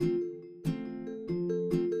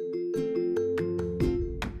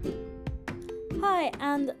Hi,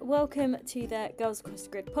 and welcome to the Girls Across the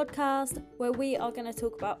Grid podcast, where we are going to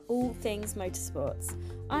talk about all things motorsports.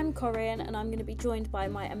 I'm Corryn, and I'm going to be joined by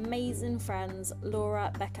my amazing friends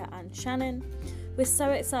Laura, Becca and Shannon. We're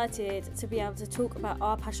so excited to be able to talk about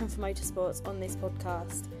our passion for motorsports on this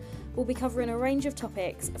podcast. We'll be covering a range of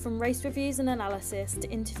topics, from race reviews and analysis to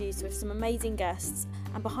interviews with some amazing guests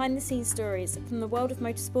and behind the scenes stories from the world of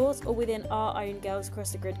motorsports or within our own Girls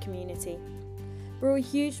Across the Grid community. We're all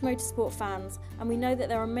huge motorsport fans, and we know that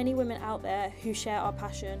there are many women out there who share our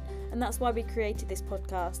passion, and that's why we created this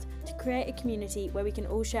podcast, to create a community where we can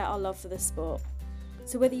all share our love for the sport.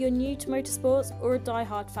 So whether you're new to motorsports or a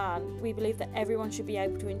die-hard fan, we believe that everyone should be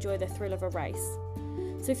able to enjoy the thrill of a race.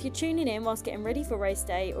 So if you're tuning in whilst getting ready for race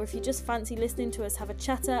day, or if you just fancy listening to us have a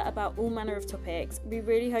chatter about all manner of topics, we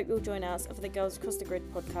really hope you'll join us for the Girls Across the Grid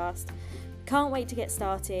podcast. Can't wait to get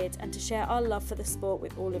started and to share our love for the sport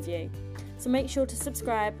with all of you. So make sure to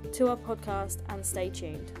subscribe to our podcast and stay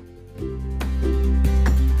tuned.